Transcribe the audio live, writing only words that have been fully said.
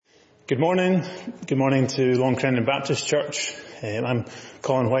Good morning. Good morning to Long Crendon Baptist Church. I'm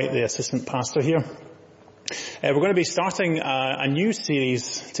Colin White, the assistant pastor here. We're going to be starting a new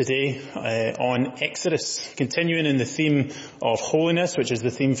series today on Exodus, continuing in the theme of holiness, which is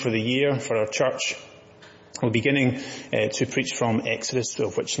the theme for the year for our church. We're beginning to preach from Exodus,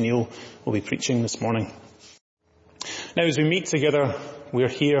 of which Neil will be preaching this morning. Now, as we meet together, we're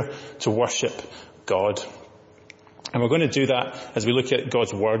here to worship God. And we're going to do that as we look at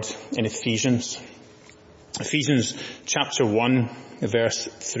God's Word in Ephesians. Ephesians chapter 1, verse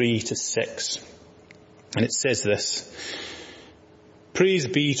 3 to 6. And it says this: Praise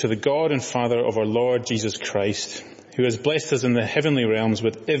be to the God and Father of our Lord Jesus Christ, who has blessed us in the heavenly realms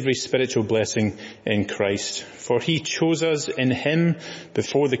with every spiritual blessing in Christ. For he chose us in him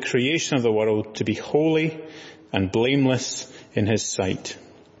before the creation of the world to be holy and blameless in his sight.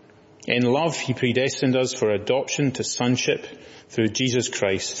 In love, he predestined us for adoption to sonship through Jesus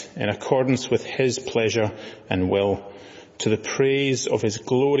Christ, in accordance with his pleasure and will, to the praise of his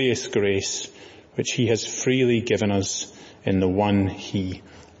glorious grace, which he has freely given us in the one he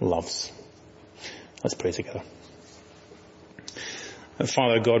loves. Let's pray together. And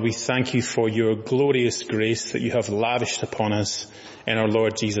Father God, we thank you for your glorious grace that you have lavished upon us in our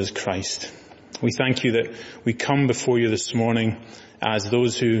Lord Jesus Christ. We thank you that we come before you this morning as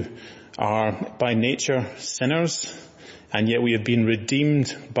those who are by nature sinners, and yet we have been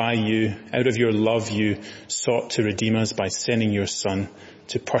redeemed by you. Out of your love you sought to redeem us by sending your Son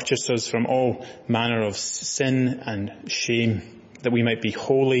to purchase us from all manner of sin and shame, that we might be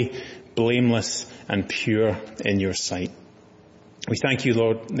holy, blameless and pure in your sight. We thank you,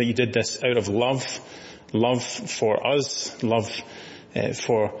 Lord, that you did this out of love for us, love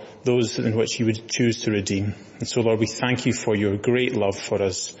for those in which you would choose to redeem. And so, Lord, we thank you for your great love for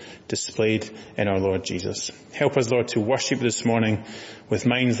us displayed in our Lord Jesus. Help us, Lord, to worship this morning with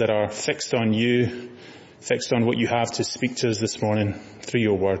minds that are fixed on you, fixed on what you have to speak to us this morning through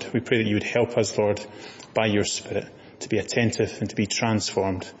your word. We pray that you would help us, Lord, by your Spirit, to be attentive and to be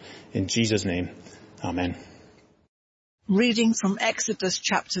transformed. In Jesus' name, amen. Reading from Exodus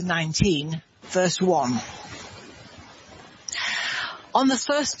chapter 19, verse 1. On the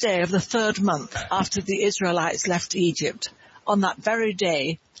first day of the third month after the Israelites left Egypt, on that very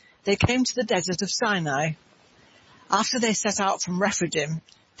day, they came to the desert of Sinai. After they set out from Rephidim,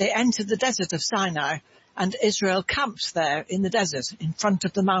 they entered the desert of Sinai, and Israel camped there in the desert in front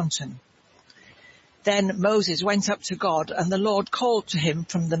of the mountain. Then Moses went up to God, and the Lord called to him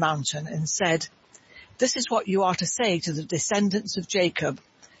from the mountain and said, This is what you are to say to the descendants of Jacob,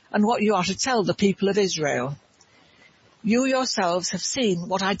 and what you are to tell the people of Israel. You yourselves have seen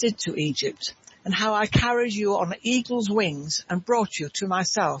what I did to Egypt, and how I carried you on eagle's wings and brought you to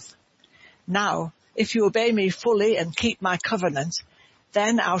myself. Now, if you obey me fully and keep my covenant,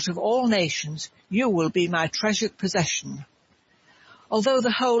 then out of all nations you will be my treasured possession. Although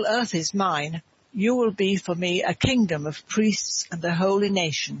the whole earth is mine, you will be for me a kingdom of priests and a holy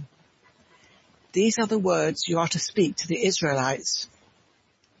nation. These are the words you are to speak to the Israelites.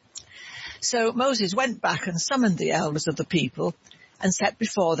 So Moses went back and summoned the elders of the people and set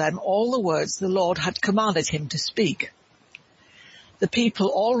before them all the words the Lord had commanded him to speak. The people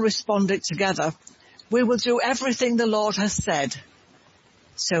all responded together, We will do everything the Lord has said.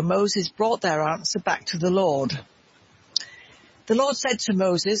 So Moses brought their answer back to the Lord. The Lord said to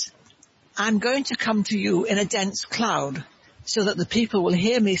Moses, I'm going to come to you in a dense cloud, so that the people will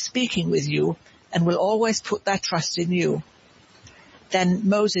hear me speaking with you and will always put their trust in you. Then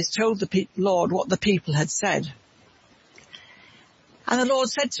Moses told the Lord what the people had said. And the Lord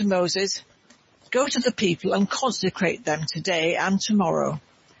said to Moses, Go to the people and consecrate them today and tomorrow.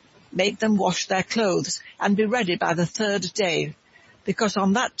 Make them wash their clothes and be ready by the third day, because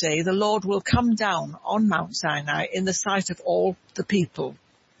on that day the Lord will come down on Mount Sinai in the sight of all the people.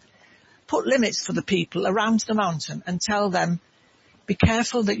 Put limits for the people around the mountain and tell them, Be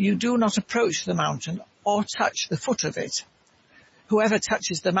careful that you do not approach the mountain or touch the foot of it. Whoever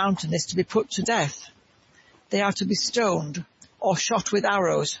touches the mountain is to be put to death. They are to be stoned or shot with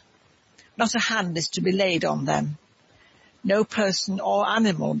arrows. Not a hand is to be laid on them. No person or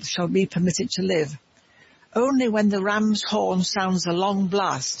animal shall be permitted to live. Only when the ram's horn sounds a long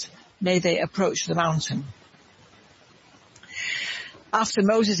blast may they approach the mountain. After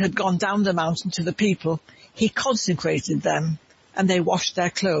Moses had gone down the mountain to the people, he consecrated them, and they washed their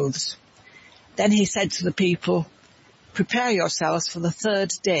clothes. Then he said to the people, Prepare yourselves for the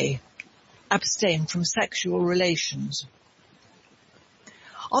third day. Abstain from sexual relations.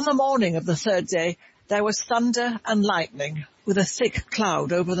 On the morning of the third day, there was thunder and lightning, with a thick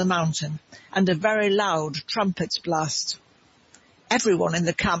cloud over the mountain, and a very loud trumpet blast. Everyone in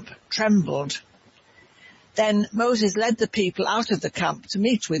the camp trembled. Then Moses led the people out of the camp to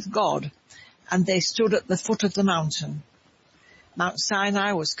meet with God, and they stood at the foot of the mountain. Mount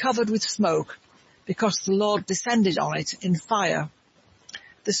Sinai was covered with smoke, because the Lord descended on it in fire.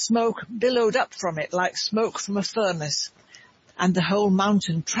 The smoke billowed up from it like smoke from a furnace, and the whole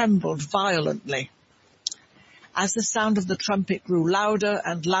mountain trembled violently. As the sound of the trumpet grew louder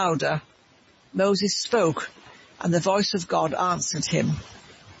and louder, Moses spoke, and the voice of God answered him.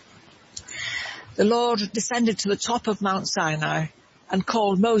 The Lord descended to the top of Mount Sinai and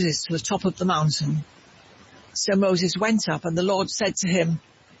called Moses to the top of the mountain. So Moses went up, and the Lord said to him,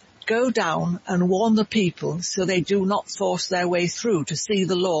 "Go down and warn the people so they do not force their way through to see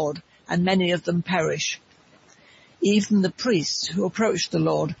the Lord, and many of them perish. Even the priests who approach the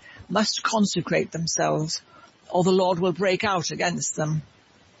Lord must consecrate themselves, or the Lord will break out against them."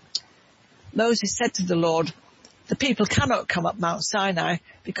 Moses said to the Lord, "The people cannot come up Mount Sinai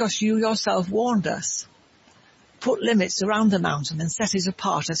because you yourself warned us. Put limits around the mountain and set it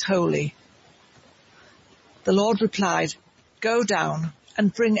apart as holy." The Lord replied, "Go down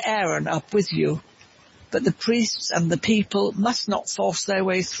and bring Aaron up with you, but the priests and the people must not force their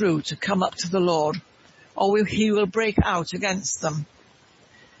way through to come up to the Lord, or he will break out against them."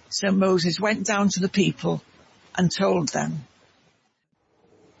 So Moses went down to the people and told them.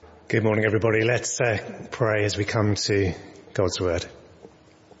 Good morning, everybody. Let's pray as we come to God's word.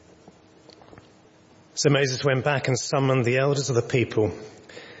 So Moses went back and summoned the elders of the people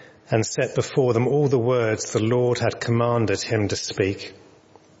and set before them all the words the Lord had commanded him to speak.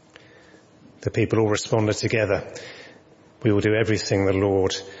 The people all responded together, "We will do everything the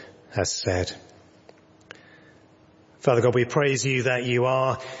Lord has said." Father God, we praise you that you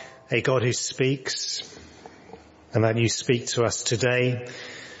are a God who speaks, and that you speak to us today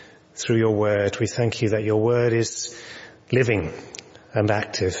through your word. We thank you that your word is living and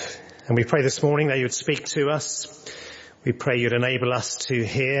active. And we pray this morning that you would speak to us. We pray you'd enable us to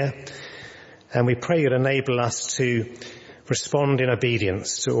hear, and we pray you'd enable us to respond in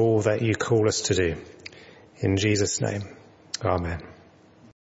obedience to all that you call us to do. In Jesus' name, amen.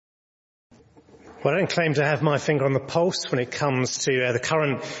 Well, I don't claim to have my finger on the pulse when it comes to the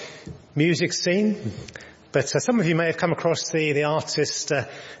current music scene, but some of you may have come across the artist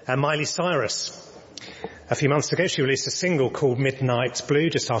Miley Cyrus. A few months ago, she released a single called Midnight Blue,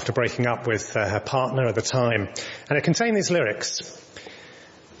 just after breaking up with her partner at the time. And it contained these lyrics: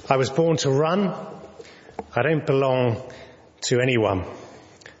 "I was born to run. I don't belong to anyone.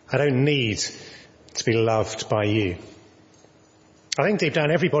 I don't need to be loved by you." I think deep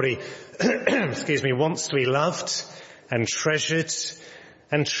down everybody, wants to be loved and treasured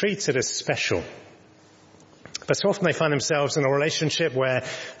and treated as special. But so often they find themselves in a relationship where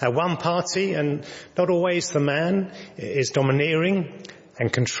one party, and not always the man, is domineering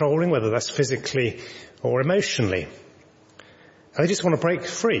and controlling, whether that's physically or emotionally. And they just want to break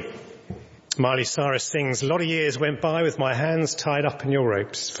free. Miley Cyrus sings, "A lot of years went by with my hands tied up in your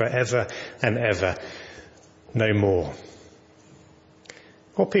ropes, forever and ever, no more."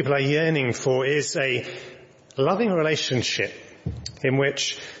 What people are yearning for is a loving relationship in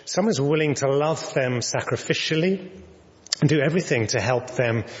which someone's willing to love them sacrificially and do everything to help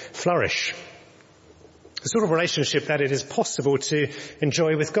them flourish. The sort of relationship that it is possible to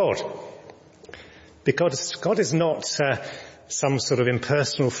enjoy with God. Because God is not some sort of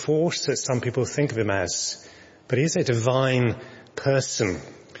impersonal force that some people think of him as, but he is a divine person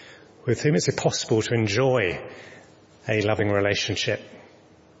with whom it's possible to enjoy a loving relationship.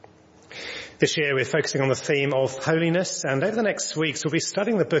 This year we're focusing on the theme of holiness, and over the next weeks we'll be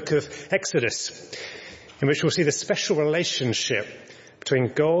studying the book of Exodus, in which we'll see the special relationship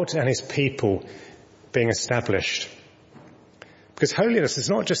between God and his people being established. Because holiness is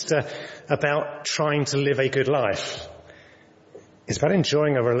not just about trying to live a good life. It's about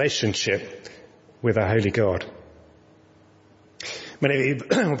enjoying a relationship with a holy God. Many of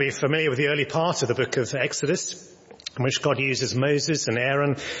you will be familiar with the early part of the book of Exodus, in which God uses Moses and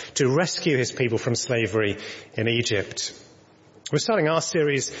Aaron to rescue his people from slavery in Egypt. We're starting our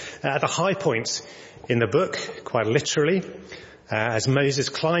series at the high point in the book, quite literally, as Moses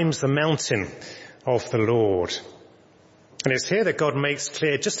climbs the mountain of the Lord. And it's here that God makes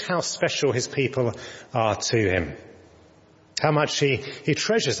clear just how special his people are to him, how much he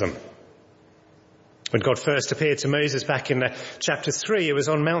treasures them. When God first appeared to Moses back in chapter 3, it was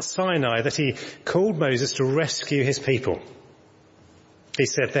on Mount Sinai that he called Moses to rescue his people. He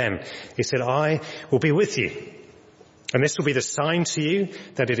said, "I will be with you, and this will be the sign to you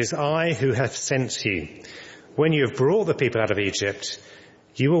that it is I who have sent you. When you have brought the people out of Egypt,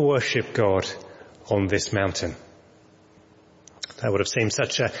 you will worship God on this mountain." That would have seemed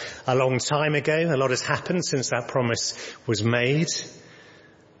such a long time ago. A lot has happened since that promise was made.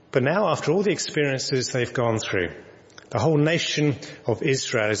 But now, after all the experiences they've gone through, the whole nation of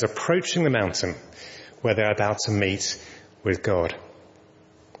Israel is approaching the mountain where they're about to meet with God.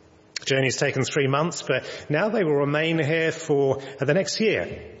 The journey's taken 3 months, but now they will remain here for the next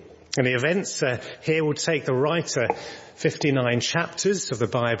year. And the events here will take the writer 59 chapters of the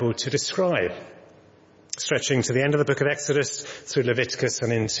Bible to describe, stretching to the end of the book of Exodus through Leviticus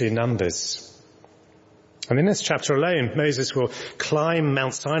and into Numbers. And in this chapter alone, Moses will climb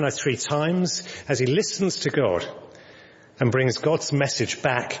Mount Sinai 3 times as he listens to God and brings God's message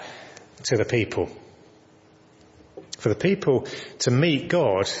back to the people. For the people to meet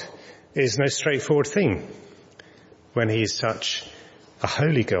God is no straightforward thing when he is such a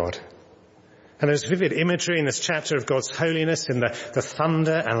holy God. And there's vivid imagery in this chapter of God's holiness in the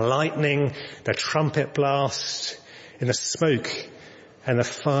thunder and lightning, the trumpet blast, in the smoke and the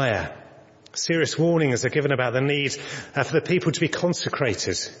fire. Serious warnings are given about the need for the people to be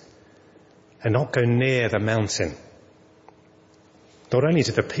consecrated and not go near the mountain. Not only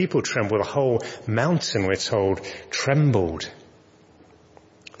did the people tremble, the whole mountain, we're told, trembled.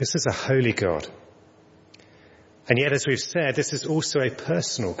 This is a holy God. And yet, as we've said, this is also a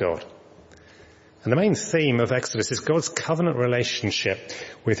personal God. And the main theme of Exodus is God's covenant relationship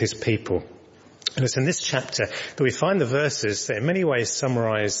with his people. And it's in this chapter that we find the verses that in many ways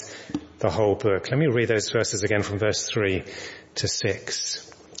summarize the whole book. Let me read those verses again from verse 3 to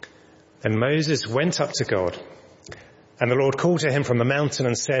 6. And Moses went up to God, and the Lord called to him from the mountain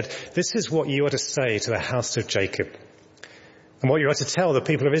and said, "This is what you are to say to the house of Jacob, and what you are to tell the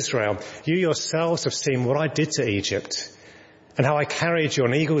people of Israel. You yourselves have seen what I did to Egypt, and how I carried you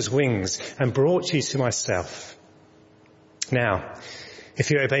on eagle's wings and brought you to myself. Now, if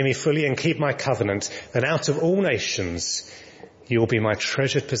you obey me fully and keep my covenant, then out of all nations you will be my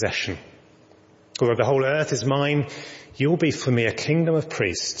treasured possession. Although the whole earth is mine, you will be for me a kingdom of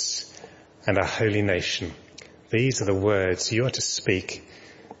priests and a holy nation. These are the words you are to speak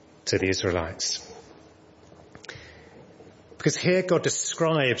to the Israelites." Because here God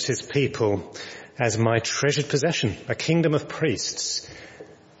describes his people as my treasured possession, a kingdom of priests,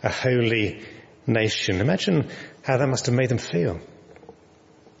 a holy nation. Imagine how that must have made them feel.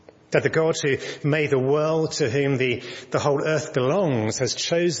 That the God who made the world, to whom the whole earth belongs, has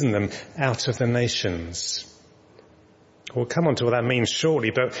chosen them out of the nations. We'll come on to what that means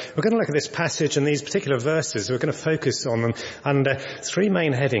shortly, but we're going to look at this passage and these particular verses. We're going to focus on them under 3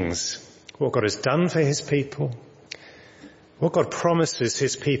 main headings: what God has done for his people, what God promises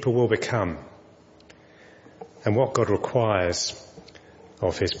his people will become, and what God requires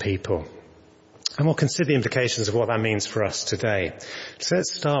of his people. And we'll consider the implications of what that means for us today. So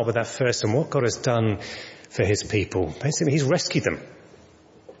let's start with that first, and what God has done for his people. Basically, he's rescued them.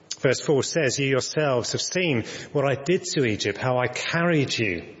 Verse 4 says, "You yourselves have seen what I did to Egypt, how I carried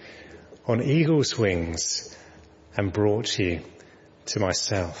you on eagle's wings and brought you to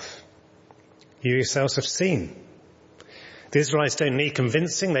myself." You yourselves have seen. The Israelites don't need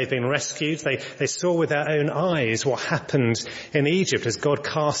convincing. They've been rescued. They saw with their own eyes what happened in Egypt as God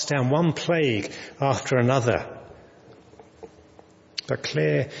cast down one plague after another. But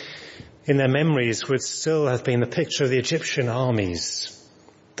clear in their memories would still have been the picture of the Egyptian armies,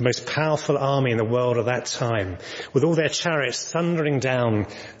 the most powerful army in the world of that time, with all their chariots thundering down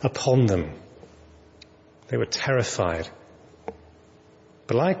upon them. They were terrified.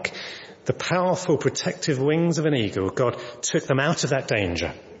 But like the powerful protective wings of an eagle, God took them out of that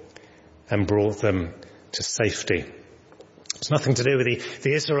danger and brought them to safety. It's nothing to do with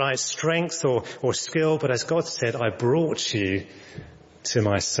the Israelites' strength or skill, but as God said, "I brought you to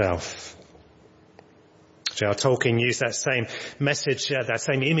myself." J.R. Tolkien used that same message, that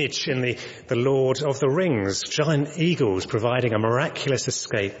same image in the Lord of the Rings, giant eagles providing a miraculous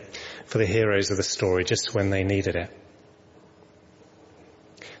escape for the heroes of the story just when they needed it.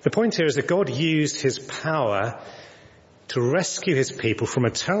 The point here is that God used his power to rescue his people from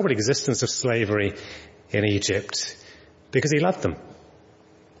a terrible existence of slavery in Egypt because he loved them.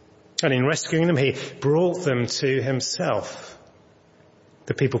 And in rescuing them, he brought them to himself.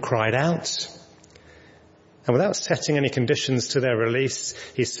 The people cried out, and without setting any conditions to their release,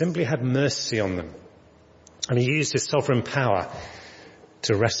 he simply had mercy on them. And he used his sovereign power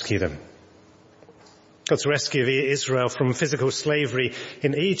to rescue them. God's rescue of Israel from physical slavery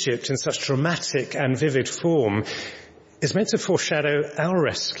in Egypt in such dramatic and vivid form is meant to foreshadow our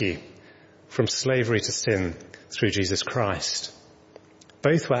rescue from slavery to sin through Jesus Christ.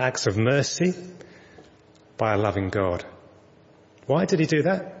 Both were acts of mercy by a loving God. Why did he do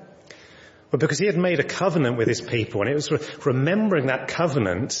that? Well, because he had made a covenant with his people, and it was remembering that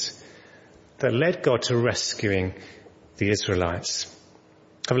covenant that led God to rescuing the Israelites.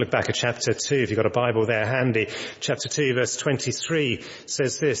 Have a look back at chapter 2, if you've got a Bible there handy. Chapter 2, verse 23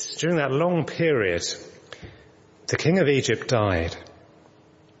 says this: during that long period, the king of Egypt died.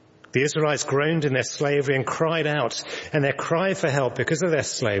 The Israelites groaned in their slavery and cried out, and their cry for help because of their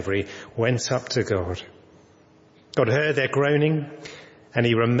slavery went up to God. God heard their groaning, and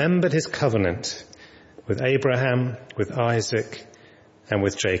he remembered his covenant with Abraham, with Isaac, and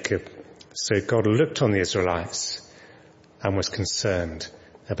with Jacob. So God looked on the Israelites and was concerned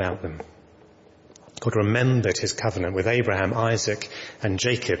about them. God remembered his covenant with Abraham, Isaac, and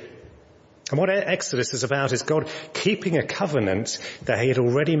Jacob. And what Exodus is about is God keeping a covenant that he had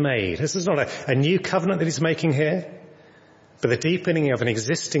already made. This is not a new covenant that he's making here, but the deepening of an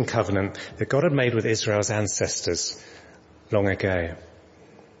existing covenant that God had made with Israel's ancestors long ago.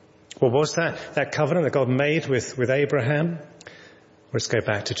 What was that covenant that God made with Abraham? Let's go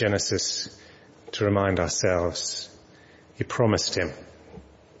back to Genesis to remind ourselves. He promised him,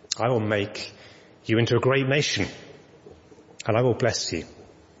 I will make you into a great nation, and I will bless you.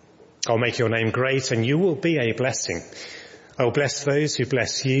 I'll make your name great, and you will be a blessing. I will bless those who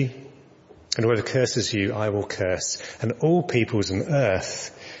bless you, and whoever curses you, I will curse. And all peoples on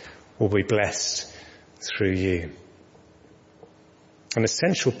earth will be blessed through you. An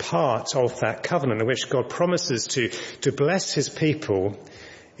essential part of that covenant in which God promises to bless his people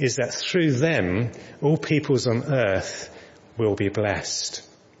is that through them, all peoples on earth will be blessed.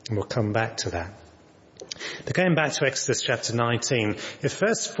 And we'll come back to that. But going back to Exodus chapter 19, if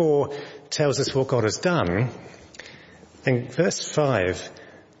verse 4 tells us what God has done, then verse 5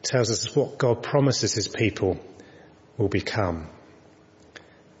 tells us what God promises his people will become.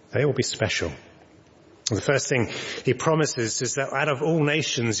 They will be special. The first thing he promises is that out of all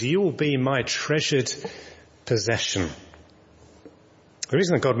nations, you will be my treasured possession. The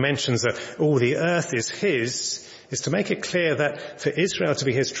reason that God mentions that all the earth is his is to make it clear that for Israel to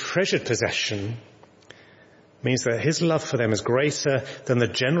be his treasured possession means that his love for them is greater than the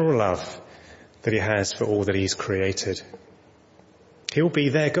general love that he has for all that he's created. He will be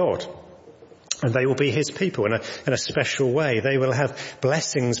their God, and they will be his people in a special way. They will have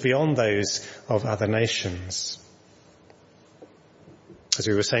blessings beyond those of other nations. As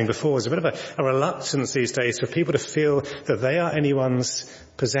we were saying before, there's a bit of a reluctance these days for people to feel that they are anyone's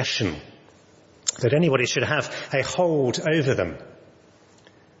possession, that anybody should have a hold over them.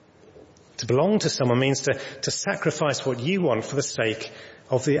 To belong to someone means to sacrifice what you want for the sake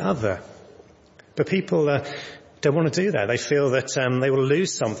of the other. But people don't want to do that. They feel that they will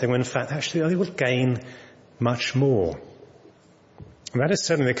lose something when in fact actually they will gain much more. And that is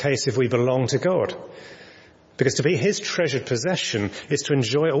certainly the case if we belong to God. Because to be his treasured possession is to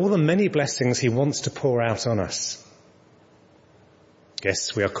enjoy all the many blessings he wants to pour out on us.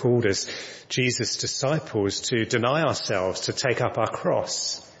 Yes, we are called as Jesus' disciples to deny ourselves, to take up our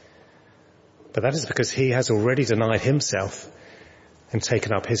cross. But that is because he has already denied himself and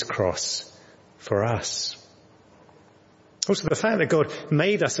taken up his cross for us. Also, the fact that God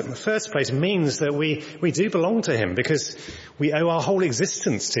made us in the first place means that we do belong to him because we owe our whole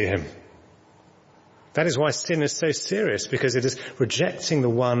existence to him. That is why sin is so serious, because it is rejecting the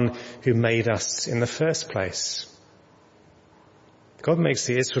one who made us in the first place. God makes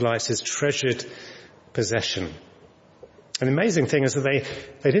the Israelites his treasured possession. And the amazing thing is that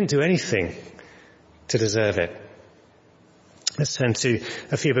they didn't do anything to deserve it. Let's turn to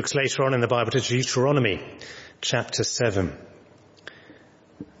a few books later on in the Bible to Deuteronomy chapter 7.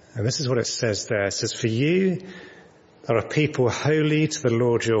 And this is what it says there. It says, for you are a people holy to the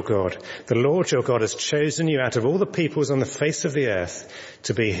Lord your God. The Lord your God has chosen you out of all the peoples on the face of the earth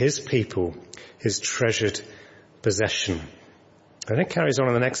to be his people, his treasured possession. And it carries on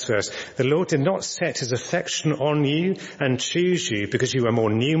in the next verse. The Lord did not set his affection on you and choose you because you were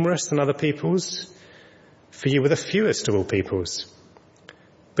more numerous than other peoples, for you were the fewest of all peoples.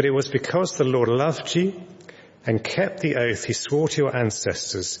 But it was because the Lord loved you and kept the oath he swore to your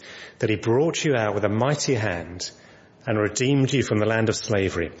ancestors that he brought you out with a mighty hand and redeemed you from the land of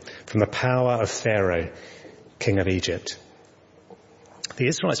slavery, from the power of Pharaoh, king of Egypt. The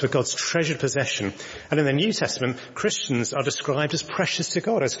Israelites were God's treasured possession, and in the New Testament, Christians are described as precious to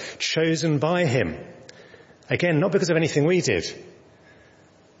God, as chosen by him. Again, not because of anything we did,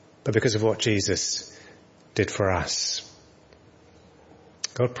 but because of what Jesus did for us.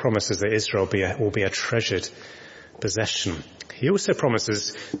 God promises that Israel will be a treasured possession. He also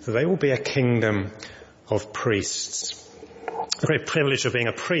promises that they will be a kingdom of priests. The great privilege of being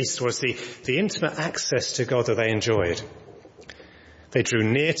a priest was the intimate access to God that they enjoyed. They drew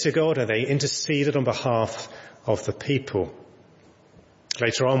near to God and they interceded on behalf of the people.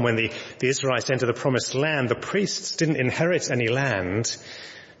 Later on, when the Israelites entered the promised land, the priests didn't inherit any land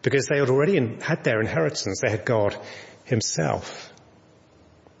because they had already had their inheritance. They had God himself.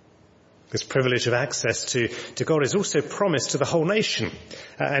 This privilege of access to God is also promised to the whole nation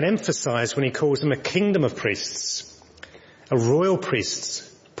and emphasized when he calls them a kingdom of priests, a royal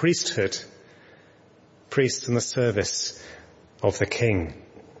priesthood, priests in the service of the king.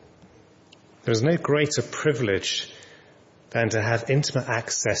 There is no greater privilege than to have intimate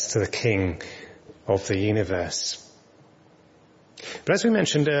access to the King of the universe. But as we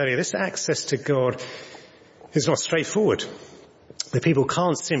mentioned earlier, this access to God is not straightforward. The people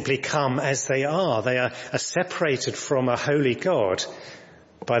can't simply come as they are. They are separated from a holy God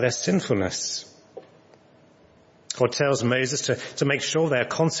by their sinfulness. God tells Moses to make sure they are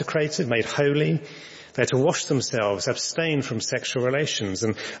consecrated, made holy. They're to wash themselves, abstain from sexual relations,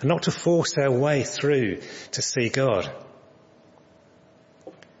 and not to force their way through to see God.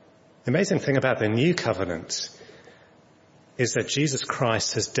 The amazing thing about the new covenant is that Jesus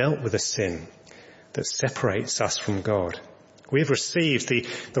Christ has dealt with the sin that separates us from God. We've received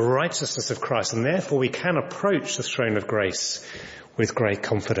the righteousness of Christ, and therefore we can approach the throne of grace with great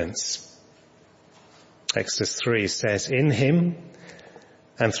confidence. Exodus 3 says, "In him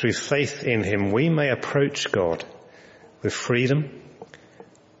and through faith in him we may approach God with freedom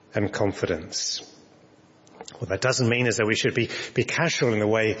and confidence." What that doesn't mean is that we should be casual in the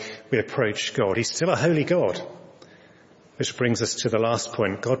way we approach God. He's still a holy God. Which brings us to the last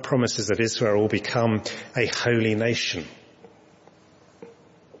point. God promises that Israel will become a holy nation.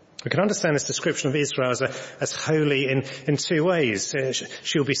 We can understand this description of Israel as holy in two ways.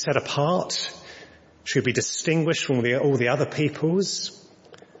 She'll be set apart. She'll be distinguished from all the other peoples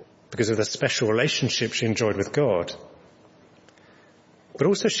because of the special relationship she enjoyed with God. But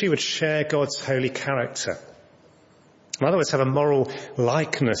also she would share God's holy character. In other words, have a moral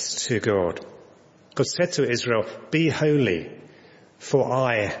likeness to God. God said to Israel, "Be holy, for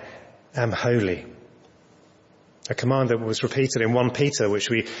I am holy." A command that was repeated in 1 Peter,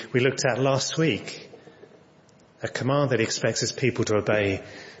 which we looked at last week. A command that he expects his people to obey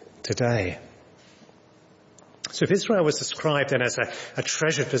today. So if Israel was described then as a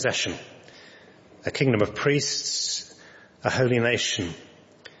treasured possession, a kingdom of priests, a holy nation,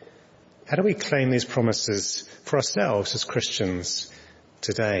 how do we claim these promises for ourselves as Christians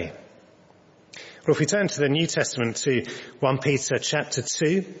today? Well, if we turn to the New Testament to 1 Peter chapter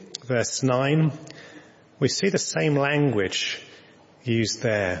 2, verse 9, we see the same language used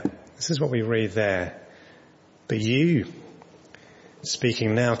there. This is what we read there. "But you,"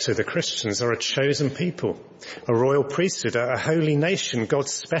 speaking now to the Christians, "are a chosen people, a royal priesthood, a holy nation,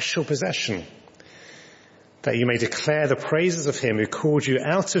 God's special possession, that you may declare the praises of him who called you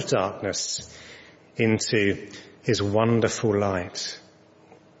out of darkness into his wonderful light."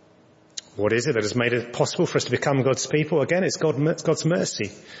 What is it that has made it possible for us to become God's people? Again, it's God's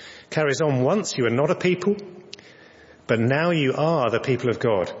mercy. Carries on. Once you were not a people, but now you are the people of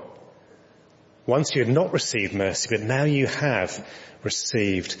God. Once you had not received mercy, but now you have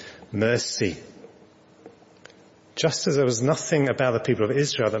received mercy. Just as there was nothing about the people of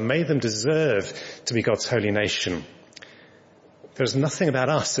Israel that made them deserve to be God's holy nation, there's nothing about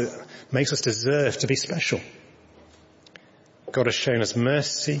us that makes us deserve to be special. God has shown us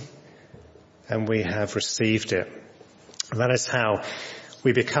mercy and we have received it. And that is how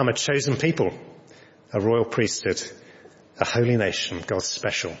we become a chosen people, a royal priesthood, a holy nation, God's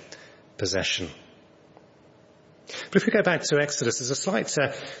special possession. But if we go back to Exodus, there's a slight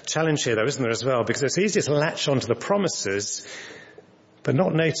challenge here though, isn't there, as well? Because it's easy to latch onto the promises, but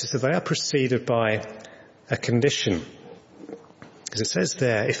not notice that they are preceded by a condition. Because it says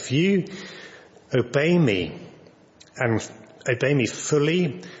there, "If you obey me and obey me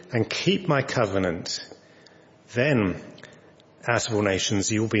fully and keep my covenant, then out of all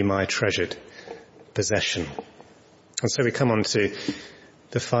nations you will be my treasured possession." And so we come on to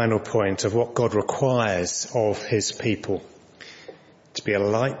the final point of what God requires of his people, to be a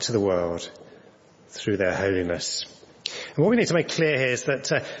light to the world through their holiness. And what we need to make clear here is that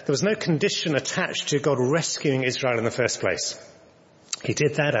there was no condition attached to God rescuing Israel in the first place. He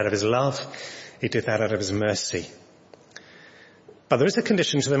did that out of his love. He did that out of his mercy. But there is a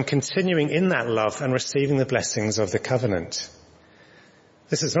condition to them continuing in that love and receiving the blessings of the covenant.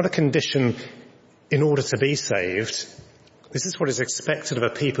 This is not a condition in order to be saved. This is what is expected of a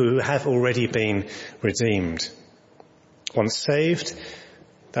people who have already been redeemed. Once saved,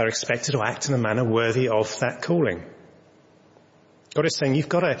 they're expected to act in a manner worthy of that calling. God is saying, you've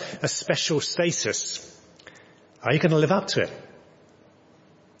got a special status. Are you going to live up to it?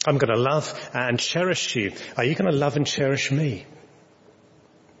 I'm going to love and cherish you. Are you going to love and cherish me?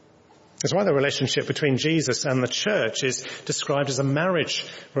 That's why the relationship between Jesus and the church is described as a marriage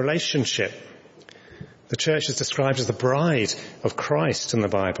relationship. The church is described as the bride of Christ in the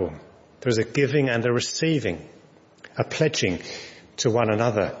Bible. There is a giving and a receiving, a pledging to one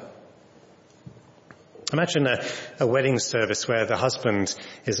another. Imagine a wedding service where the husband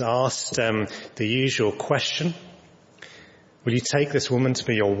is asked the usual question: will you take this woman to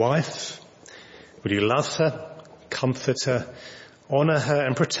be your wife? Will you love her, comfort her, honour her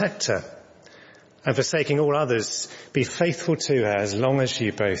and protect her, and forsaking all others, be faithful to her as long as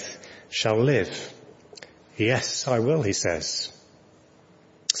you both shall live? Yes, I will, he says.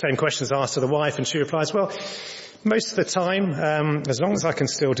 Same question is asked to the wife, and she replies, well, most of the time, as long as I can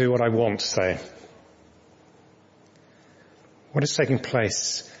still do what I want, say. What is taking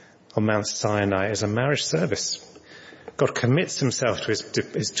place on Mount Sinai is a marriage service. God commits himself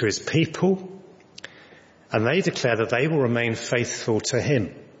to his people, and they declare that they will remain faithful to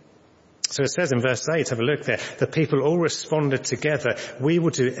him. So it says in verse 8, have a look there, the people all responded together, we will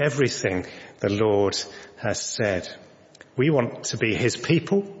do everything the Lord has said. We want to be his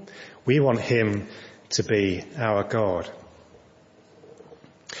people. We want him to be our God.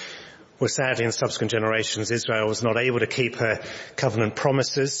 Well, sadly, in subsequent generations, Israel was not able to keep her covenant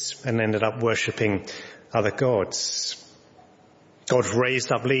promises and ended up worshipping other gods. God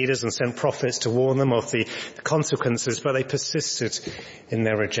raised up leaders and sent prophets to warn them of the consequences, but they persisted in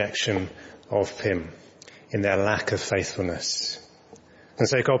their rejection of him, in their lack of faithfulness. And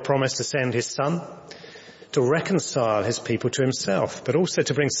so God promised to send his Son to reconcile his people to himself, but also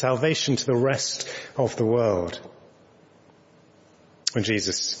to bring salvation to the rest of the world. When he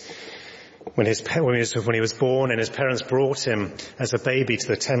was born and his parents brought him as a baby to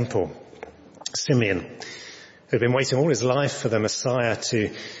the temple, Simeon, who had been waiting all his life for the Messiah to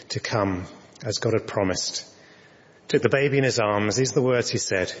come, as God had promised, took the baby in his arms. These are the words he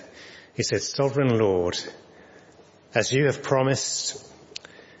said. He said, Sovereign Lord, as you have promised,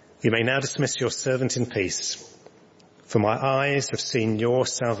 you may now dismiss your servant in peace. For my eyes have seen your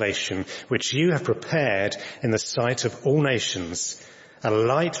salvation, which you have prepared in the sight of all nations, a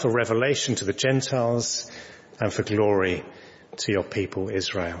light for revelation to the Gentiles and for glory to your people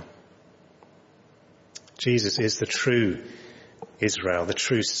Israel. Jesus is the true Israel, the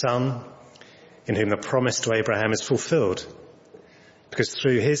true Son, in whom the promise to Abraham is fulfilled. Because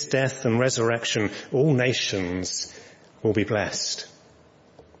through his death and resurrection, all nations will be blessed.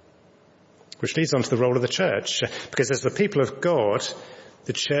 Which leads on to the role of the church. Because as the people of God,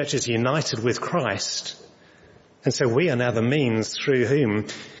 the church is united with Christ. And so we are now the means through whom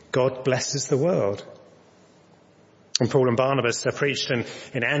God blesses the world. And Paul and Barnabas preached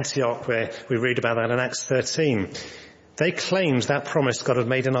in Antioch, where we read about that in Acts 13. They claimed that promise God had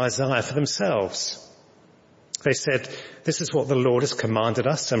made in Isaiah for themselves. They said, this is what the Lord has commanded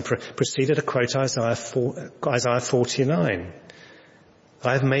us, and proceeded to quote Isaiah 49.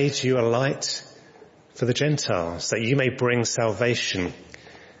 I have made you a light for the Gentiles, that you may bring salvation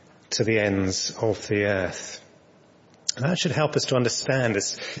to the ends of the earth. And that should help us to understand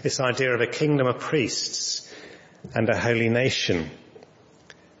this idea of a kingdom of priests and a holy nation.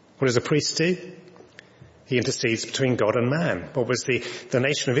 What does a priest do? He intercedes between God and man. What was the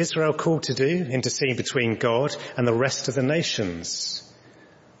nation of Israel called to do? Intercede between God and the rest of the nations.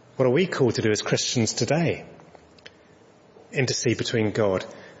 What are we called to do as Christians today? Intercede between God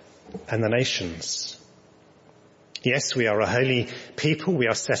and the nations. Yes, we are a holy people. We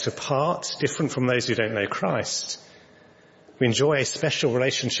are set apart, different from those who don't know Christ. We enjoy a special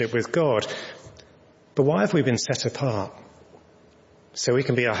relationship with God. But why have we been set apart? So we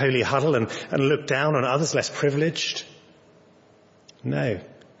can be a holy huddle and look down on others less privileged? No.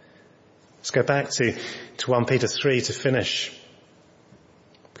 Let's go back to 1 Peter 3 to finish.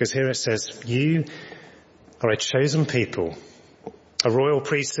 Because here it says, you are a chosen people, a royal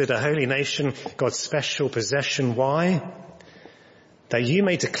priesthood, a holy nation, God's special possession. Why? That you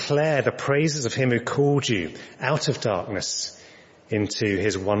may declare the praises of him who called you out of darkness into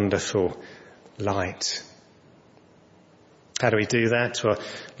his wonderful light. How do we do that? Well,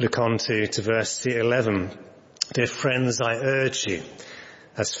 look on to verse 11. Dear friends, I urge you,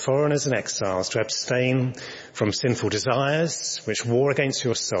 as foreigners and exiles, to abstain from sinful desires which war against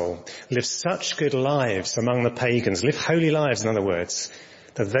your soul. Live such good lives among the pagans. Live holy lives, in other words,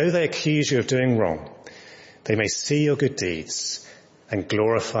 that though they accuse you of doing wrong, they may see your good deeds and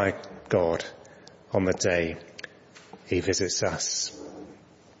glorify God on the day he visits us.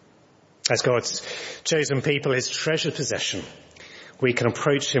 As God's chosen people, his treasured possession, we can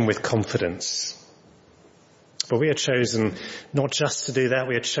approach him with confidence. But we are chosen not just to do that,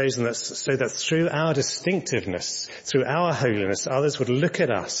 we are chosen that, so that through our distinctiveness, through our holiness, others would look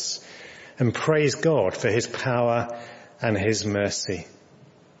at us and praise God for his power and his mercy.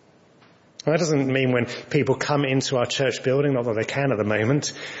 Well, that doesn't mean when people come into our church building, not that they can at the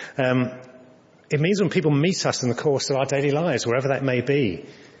moment. It means when people meet us in the course of our daily lives, wherever that may be.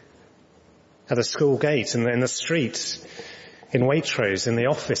 At the school gate, in the street, in Waitrose, in the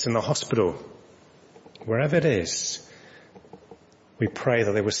office, in the hospital, wherever it is, we pray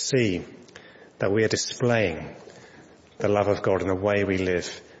that they will see that we are displaying the love of God in the way we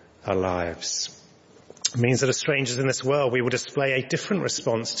live our lives. It means that as strangers in this world, we will display a different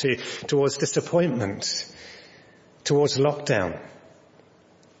response towards disappointment, towards lockdown,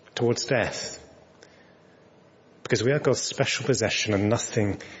 towards death. Because we are God's special possession and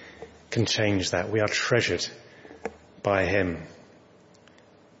nothing can change that. We are treasured by him.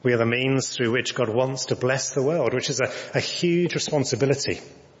 We are the means through which God wants to bless the world, which is a huge responsibility.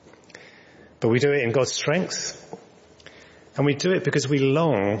 But we do it in God's strength. And we do it because we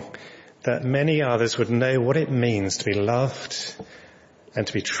long that many others would know what it means to be loved and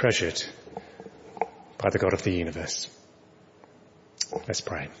to be treasured by the God of the universe. Let's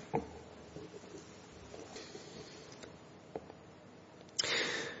pray.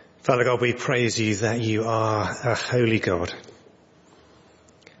 Father God, we praise you that you are a holy God.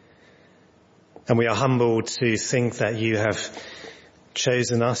 And we are humbled to think that you have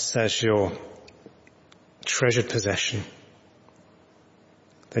chosen us as your treasured possession.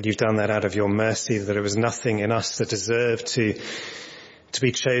 That you've done that out of your mercy, that it was nothing in us that deserved to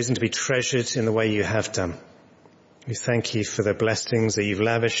be chosen, to be treasured in the way you have done. We thank you for the blessings that you've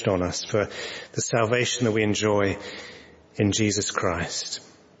lavished on us, for the salvation that we enjoy in Jesus Christ.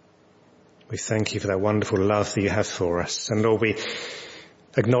 We thank you for that wonderful love that you have for us. And Lord, we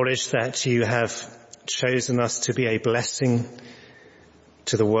acknowledge that you have chosen us to be a blessing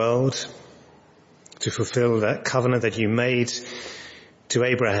to the world, to fulfill that covenant that you made to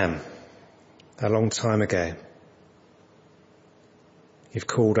Abraham a long time ago. You've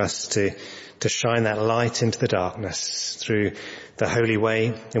called us to shine that light into the darkness through the holy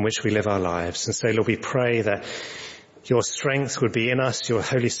way in which we live our lives. And so, Lord, we pray that your strength would be in us, your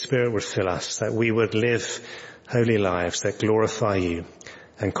Holy Spirit would fill us, that we would live holy lives that glorify you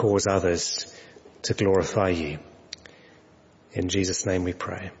and cause others to glorify you. In Jesus' name we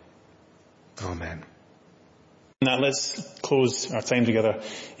pray. Amen. Now let's close our time together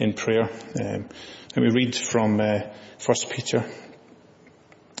in prayer. And we read from 1 Peter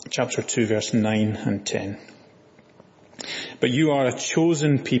chapter 2 verse 9 and 10. But you are a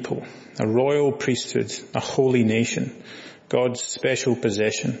chosen people, a royal priesthood, a holy nation, God's special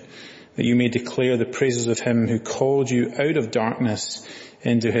possession, that you may declare the praises of him who called you out of darkness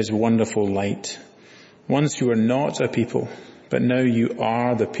into his wonderful light. Once you were not a people, but now you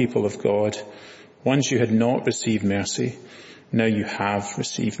are the people of God. Once you had not received mercy, now you have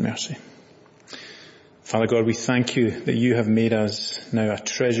received mercy. Father God, we thank you that you have made us now a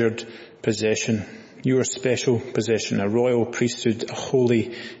treasured possession, your special possession, a royal priesthood, a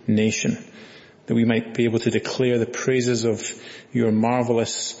holy nation, that we might be able to declare the praises of your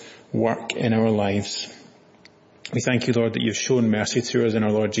marvelous work in our lives. We thank you, Lord, that you've shown mercy to us in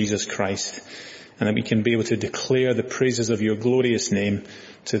our Lord Jesus Christ, and that we can be able to declare the praises of your glorious name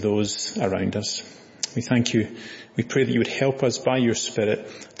to those around us. We thank you. We pray that you would help us by your Spirit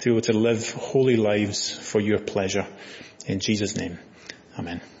to be able to live holy lives for your pleasure. In Jesus' name,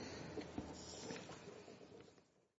 amen.